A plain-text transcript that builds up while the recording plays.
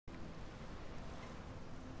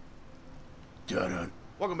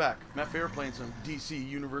Welcome back. Meph here playing some DC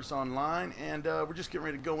Universe Online, and we're just getting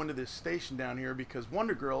ready to go into this station down here because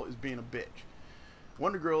Wonder Girl is being a bitch.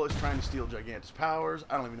 Wonder Girl is trying to steal Giganta's powers.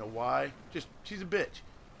 I don't even know why. Just, she's a bitch.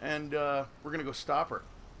 And we're going to go stop her.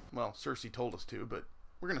 Well, Cersei told us to, but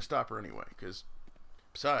we're going to stop her anyway, because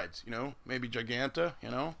besides, you know, maybe Giganta,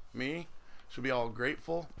 you know, me, she'll be all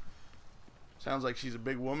grateful. Sounds like she's a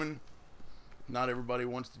big woman. Not everybody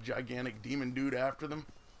wants the gigantic demon dude after them.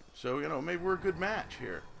 So, you know, maybe we're a good match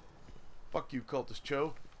here. Fuck you, Cultist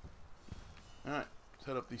Cho. Alright, let's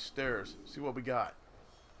head up these stairs. See what we got.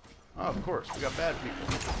 Oh, of course, we got bad people.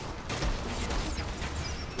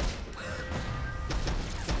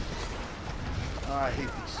 Oh, I hate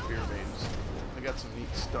these spear maidens. They got some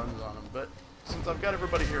neat stuns on them, but since I've got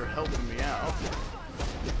everybody here helping me out,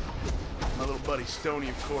 my little buddy Stony,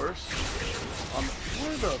 of course.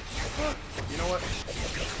 Where the fuck? You know what?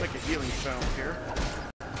 Let's make a healing fountain here.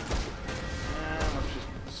 And let's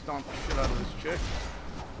just stomp the shit out of this chick.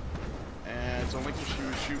 And it's only because she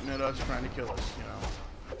was shooting at us, trying to kill us, you know.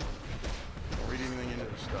 Don't read anything into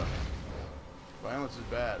this stuff. Violence is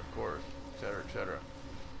bad, of course, etc., etc.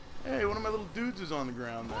 Hey, one of my little dudes is on the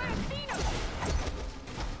ground there.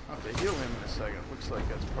 I'll have to heal him in a second. Looks like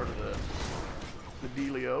that's part of the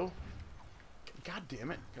dealio. God damn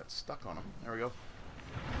it. Got stuck on him. There we go.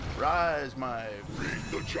 Rise, my...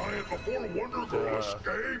 Beat the giant before Wonder Girl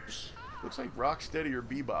escapes! Looks like Rocksteady or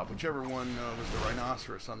Bebop, whichever one was the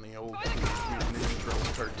rhinoceros on the old Ninja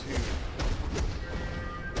Turtles cartoon.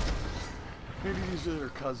 Maybe these are their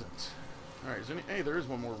cousins. Alright, hey, there is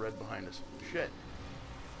one more red behind us. Shit.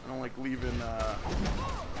 I don't like leaving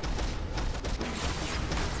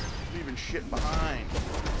shit behind.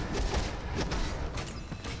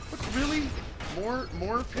 What, really?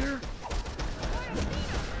 More up here?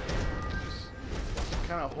 This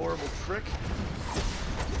kind of horrible trick.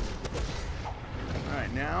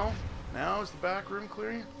 Alright, now is the back room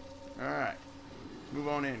clearing? Alright. Move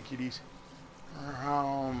on in, kiddies.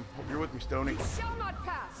 Hope you're with me, Stony. You shall not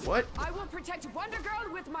pass. What? I will protect Wonder Girl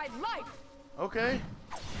with my life. Okay.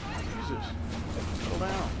 Jesus. Settle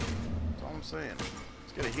down. That's all I'm saying.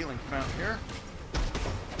 Let's get a healing fountain here.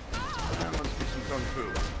 And let's do some kung fu.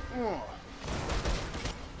 Oh.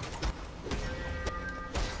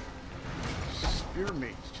 Spear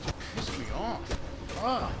mates just piss me off.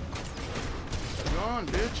 Ah. Come on,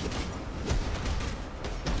 bitch.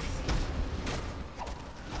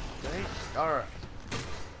 Okay. Alright.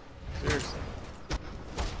 Seriously.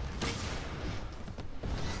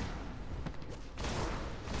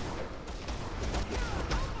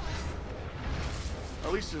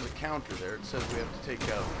 At least there's a counter there. It says we have to take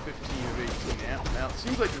out 15 of 18 amp. Now, it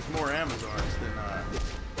seems like there's more Amazons than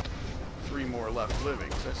 3 more left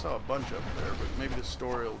living. I saw a bunch up there, but maybe the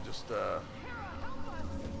story will just...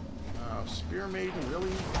 Spear Maiden,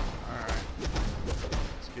 really? Alright.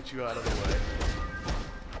 Let's get you out of the way.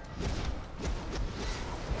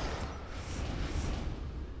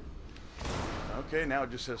 Okay, now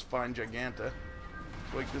it just says find Giganta.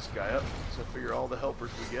 Let's wake this guy up. So I figure all the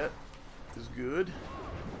helpers we get is good.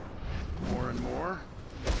 More and more.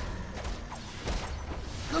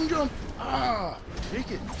 Gun jump! Ah!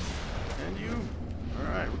 Take it! And you.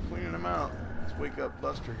 Alright, we're cleaning him out. Let's wake up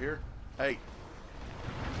Buster here. Hey.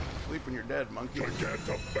 Sleep when you're dead, monkey.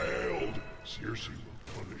 Giganta failed! Cersei will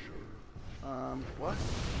punish her. What?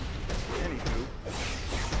 Anywho.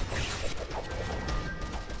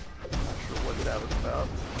 Not sure what that was about.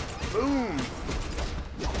 Boom!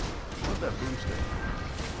 Love that boomstick.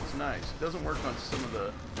 It's nice. It doesn't work on some of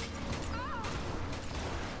the...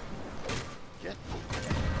 Get...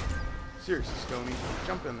 Seriously, Stony.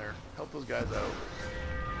 Jump in there. Help those guys out.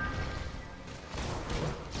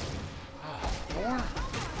 More?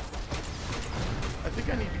 I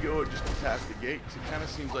think I need to go and just attack the gate, because it kind of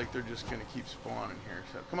seems like they're just going to keep spawning here.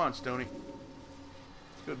 So, come on, Stony.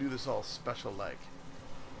 Let's go do this all special-like.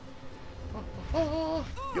 Oh,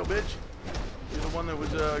 yo, bitch. You're the one that was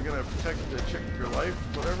going to protect the chick with your life,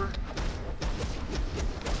 whatever.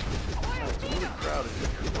 Oh, it's really crowded in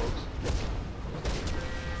here, folks.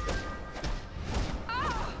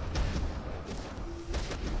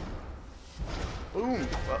 Boom!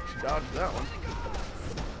 Well, she dodged that one.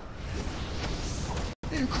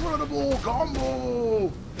 Incredible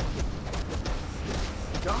combo!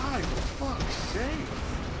 Die, for fuck's sake!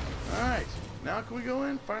 Alright, now can we go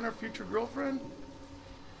in, find our future girlfriend?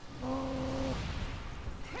 Oh.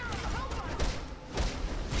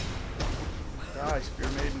 Die, Spear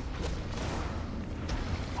Maiden.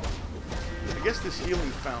 I guess this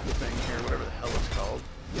healing fountain thing here, whatever the hell it's called,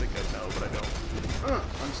 I think I know, but I don't.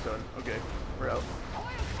 I'm stunned. Okay, we're out.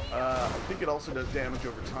 I think it also does damage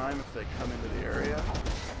over time if they come into the area.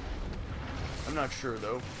 I'm not sure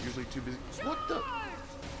though. Usually too busy. What the?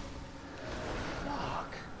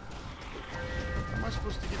 Fuck. How am I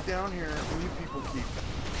supposed to get down here when you people keep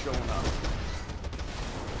showing up?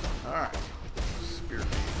 Alright. Spear me.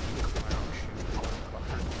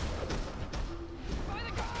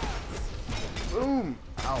 Boom!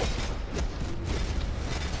 Ow.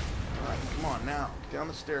 Alright, come on now. Get down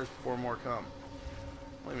the stairs before more come.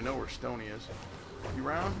 I don't even know where Stony is. You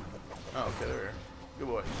round? Oh, okay, there. Good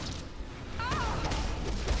boy.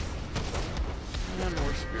 And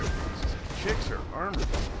more spear pieces. Chicks are armored.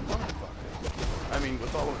 Motherfucker. I mean,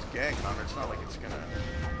 with all of his gang on her, it's not like it's gonna,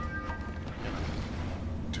 you know.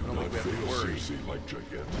 Do not fail seriously like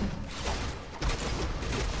Giganta.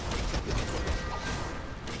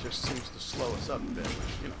 It just seems to slow us up a bit,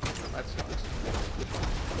 which, you know, that sucks.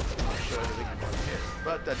 I'll show everything I can hit.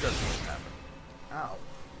 But that doesn't always happen. Ow.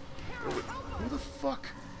 Who the fuck?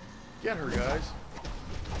 Get her, guys.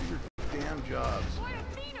 Do your damn jobs.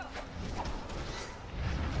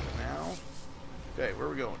 Now. Okay, where are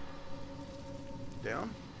we going? Down?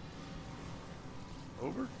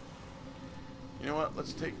 Over? You know what?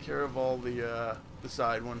 Let's take care of all the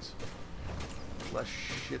side ones. Less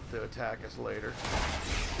shit to attack us later.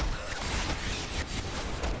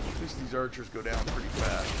 At least these archers go down pretty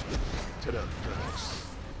fast. Ta-da.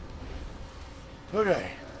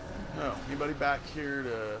 Okay. Oh, anybody back here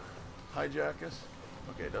to hijack us?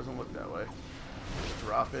 Okay, it doesn't look that way. Just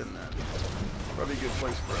drop in then. Probably a good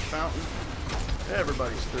place for a fountain.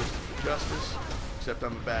 Everybody's thirsty for justice. Except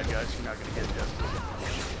I'm a bad guy, so you're not going to get justice.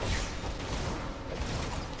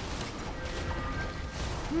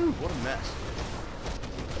 Whew, what a mess.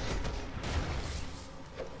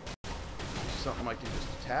 Something I can just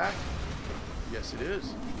attack? Yes, it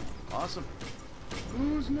is. Awesome.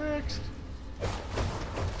 Who's next?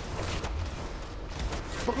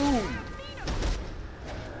 Boom!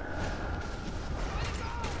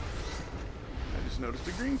 I just noticed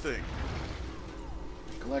a green thing.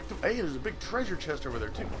 Collective. Hey, there's a big treasure chest over there,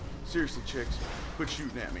 too. Seriously, chicks, quit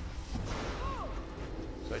shooting at me.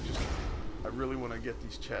 So I really want to get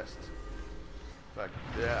these chests. In fact,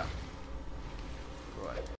 yeah.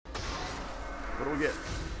 Right. What do we get?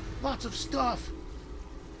 Lots of stuff!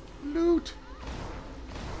 Loot!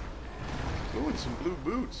 Ooh, and some blue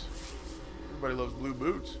boots. Everybody loves blue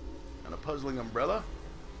boots. And a puzzling umbrella.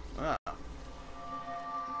 Ah.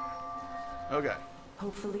 Okay.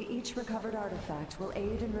 Hopefully each recovered artifact will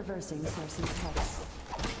aid in reversing Cersei's hex.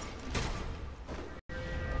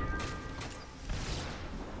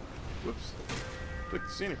 Whoops. Click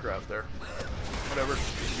the scenic route there. Whatever.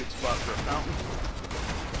 It's a good spot for a fountain.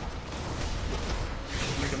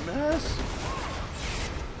 Make a mess.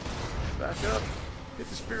 Back up. Hit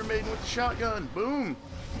the spear maiden with the shotgun. Boom.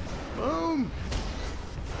 Boom.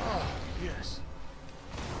 Oh, yes.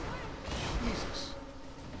 Jesus.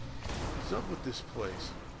 What's up with this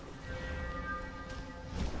place?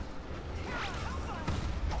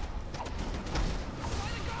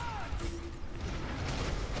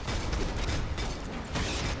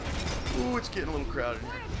 Ooh, it's getting a little crowded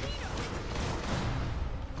here.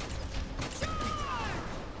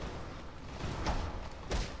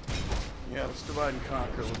 Yeah, let's divide and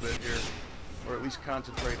conquer a little bit here. Or at least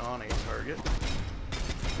concentrate on a target.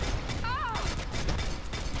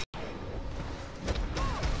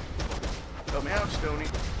 Help me out, Stony.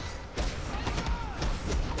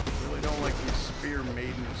 Really don't like these spear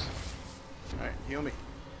maidens. Alright, heal me.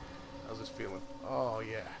 How's this feeling? Oh,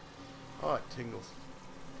 yeah. Oh, it tingles.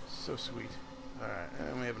 So sweet. Alright,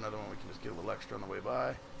 and we have another one we can just get a little extra on the way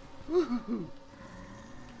by. Woohoo!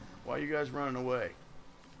 Why are you guys running away?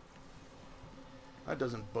 That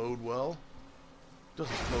doesn't bode well.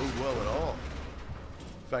 Doesn't bode well at all.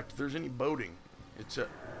 In fact, if there's any boding, it's a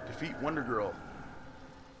defeat Wonder Girl.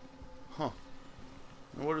 Huh.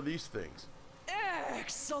 And what are these things?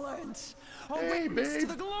 Excellent! A Hey, witness babe. to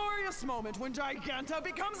the glorious moment when Giganta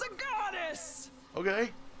becomes a goddess!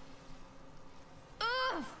 Okay.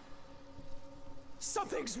 Ugh!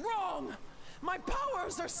 Something's wrong! My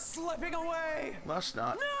powers are slipping away! That's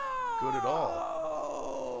not No! good at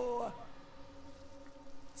all.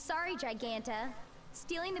 Sorry, Giganta.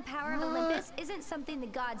 Stealing the power of Olympus isn't something the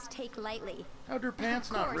gods take lightly. How'd her pants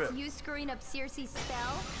Of not course, rip? you screwing up Circe's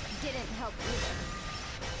spell didn't help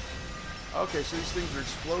either. Okay, so these things are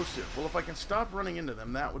explosive. Well, if I can stop running into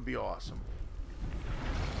them, that would be awesome.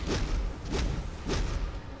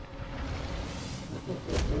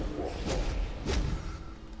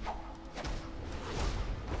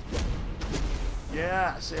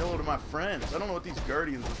 Yeah, say hello to my friends. I don't know what these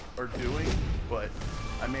guardians are doing, but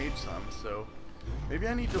I made some, so Maybe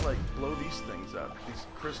I need to like blow these things up, these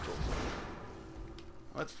crystals.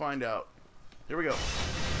 Let's find out. Here we go.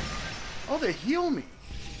 Oh, they heal me.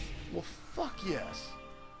 Well, fuck yes.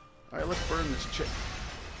 All right, let's burn this chick.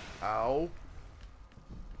 Ow.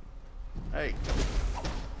 Hey.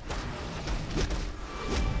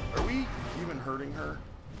 Are we even hurting her?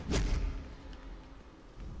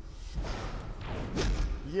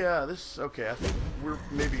 Yeah, this, okay, I think we're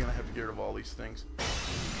maybe gonna have to get rid of all these things.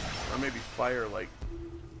 Or maybe fire, like,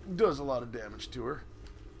 does a lot of damage to her.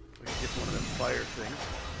 I can get one of them fire things.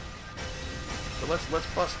 But let's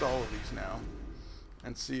bust all of these now.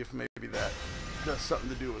 And see if maybe that does something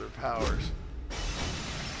to do with her powers.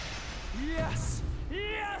 Yes!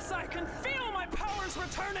 Yes, I can feel my powers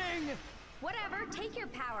returning! Whatever, take your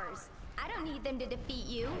powers. I don't need them to defeat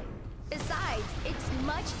you. Besides, it's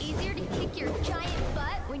much easier to kick your giant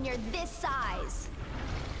butt when you're this size.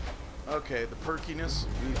 Okay, the perkiness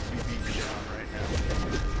needs to be beaten down right now.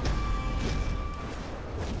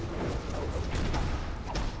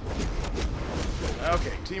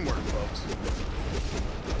 Okay, teamwork, folks.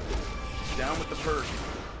 Down with the perk.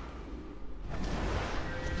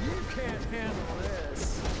 You can't handle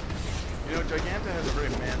this. You know, Giganta has a very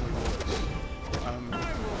manly voice.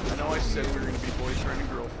 I know I said we were going to be boyfriend and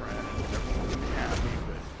girlfriend, and everyone was going to be happy,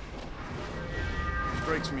 but it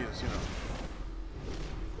strikes me as, you know,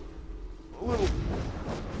 a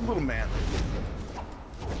little manly.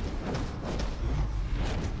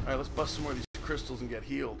 Alright, let's bust some more of these crystals and get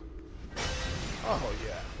healed. Oh,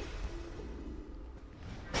 yeah.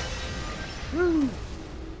 Woo!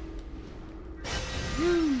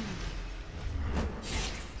 Woo!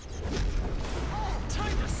 Oh,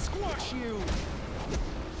 time to squash you!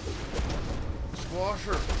 Squash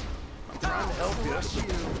her. I'm trying to help you. Crush you!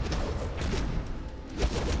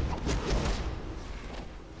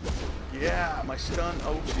 Yeah, my stun.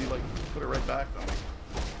 Oh, she like put it right back on me.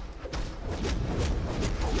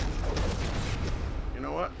 You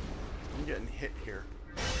know what? I'm getting hit here.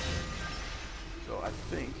 So I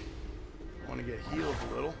think I want to get healed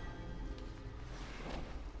a little.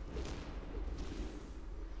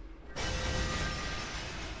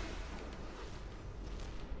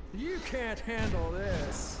 You can't handle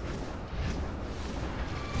this.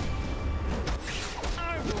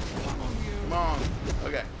 I will pummel you. Come on.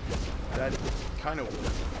 Okay. That kind of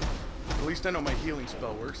worked. At least I know my healing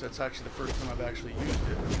spell works. That's actually the first time I've actually used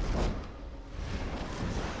it.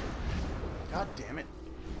 God damn it.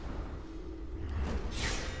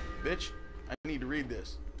 Bitch, I need to read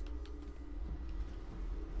this.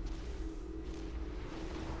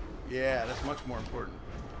 Yeah, that's much more important.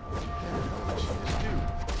 What she just do?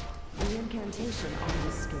 The incantation on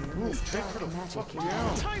this scale Ooh, is take her dark the magic. fuck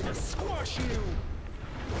down. Time to squash you!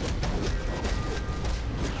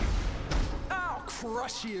 I'll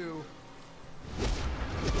crush you!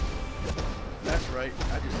 That's right,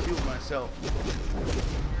 I just healed myself.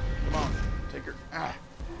 Come on, take her. Ah.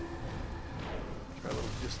 Try a little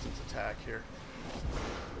distance attack here.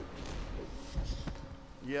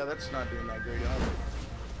 Yeah, that's not doing that great either.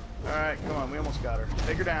 Alright, come on, we almost got her.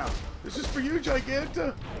 Take her down. This is for you,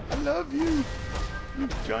 Giganta! I love you! You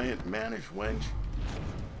giant mannish wench.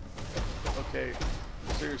 Okay,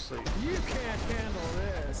 seriously. You can't handle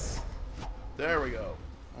this. There we go.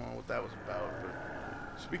 I don't know what that was about, but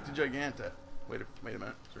speak to Giganta. Wait a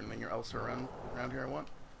minute. Is there anything else around here I want?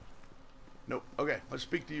 Nope. Okay, let's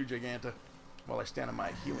speak to you, Giganta, while I stand on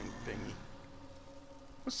my healing thingy.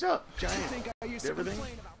 What's up, giant? You think I used to Everything?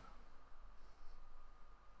 complain about?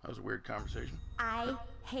 That was a weird conversation. I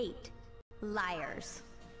hate liars.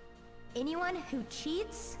 Anyone who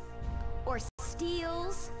cheats, or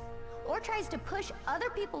steals, or tries to push other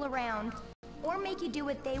people around, or make you do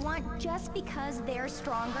what they want just because they're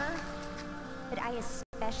stronger. But I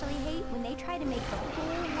especially hate when they try to make the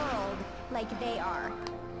whole world like they are.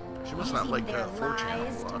 She must not like their 4chan a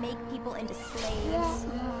lies to lot. make people into slaves.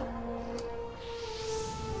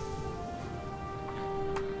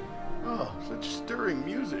 Oh, such stirring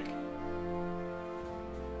music.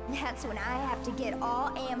 That's when I have to get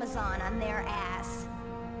all Amazon on their ass.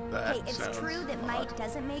 That Hey, it's sounds true that odd. might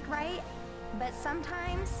doesn't make right, but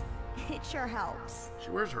sometimes it sure helps. She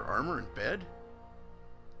wears her armor in bed?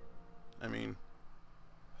 I mean,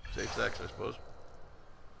 safe sex, I suppose.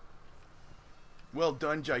 Well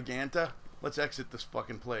done, Giganta. Let's exit this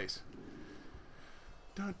fucking place.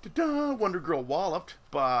 Dun, dun, dun. Wonder Girl walloped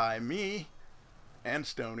by me and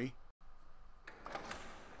Stony.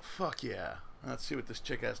 Fuck yeah. Let's see what this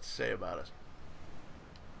chick has to say about us.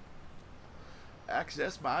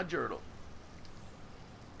 Access my journal.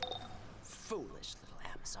 Foolish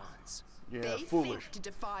little Amazons. Yeah, They foolish. think to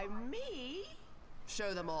defy me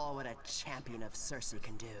Show them all what a champion of Circe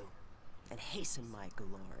can do, and hasten my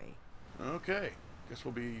glory. Okay, guess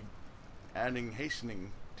we'll be adding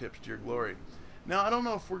hastening tips to your glory. Now I don't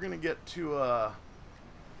know if we're gonna get to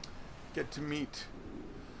meet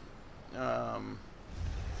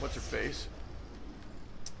what's her face,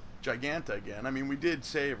 Giganta again. I mean, we did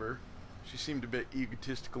save her. She seemed a bit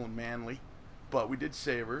egotistical and manly, but we did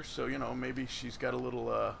save her. So you know, maybe she's got a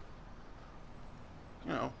little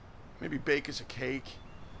you know, maybe bake us a cake,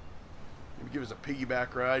 maybe give us a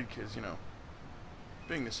piggyback ride, because you know,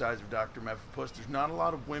 being the size of Dr. Mephopuss, there's not a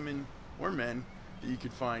lot of women or men that you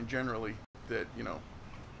could find generally that, you know,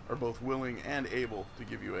 are both willing and able to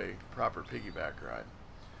give you a proper piggyback ride.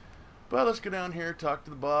 But let's go down here, talk to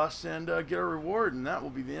the boss, and get our reward, and that will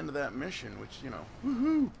be the end of that mission, which, you know,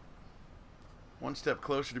 woohoo! One step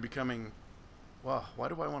closer to becoming... Wow, why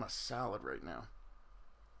do I want a salad right now?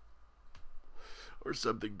 Or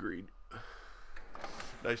something green.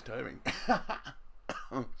 Nice timing.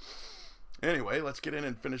 Anyway, let's get in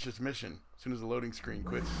and finish this mission as soon as the loading screen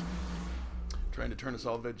quits. Trying to turn us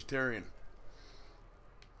all vegetarian.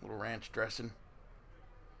 A little ranch dressing.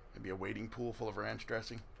 Maybe a wading pool full of ranch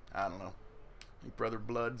dressing. I don't know. I think Brother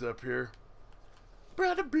Blood's up here.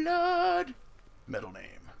 Brother Blood! Middle name.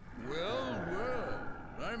 Well, well.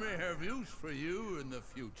 I may have use for you in the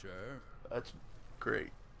future. That's great.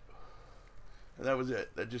 And that was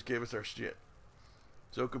it. That just gave us our shit.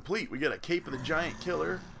 So complete. We get a Cape of the Giant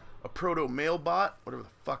Killer, a Proto-Mailbot, whatever the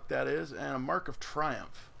fuck that is, and a Mark of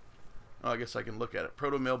Triumph. Oh, I guess I can look at it.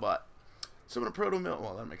 Proto-Mailbot. Summon a Proto-Mail...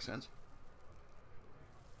 Well, that makes sense.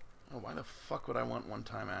 Oh, why the fuck would I want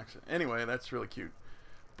one-time access? Anyway, that's really cute.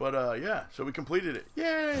 But, yeah, so we completed it.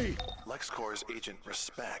 Yay! LexCorp's Agent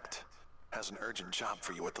Respect has an urgent job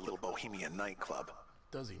for you at the Little Bohemian nightclub.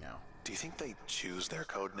 Does he now? Do you think they choose their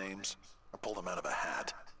code names or pull them out of a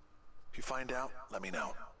hat? If you find out, let me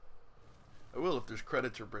know. I will if there's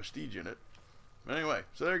credits or prestige in it. But anyway,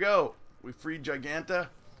 so there you go. We freed Giganta.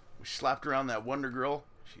 We slapped around that Wonder Girl.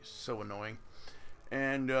 She's so annoying.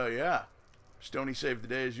 And, yeah. Stoney saved the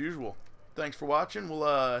day as usual. Thanks for watching.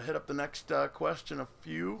 We'll hit up the next quest in a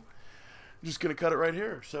few. Just going to cut it right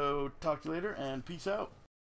here. So, talk to you later, and peace out.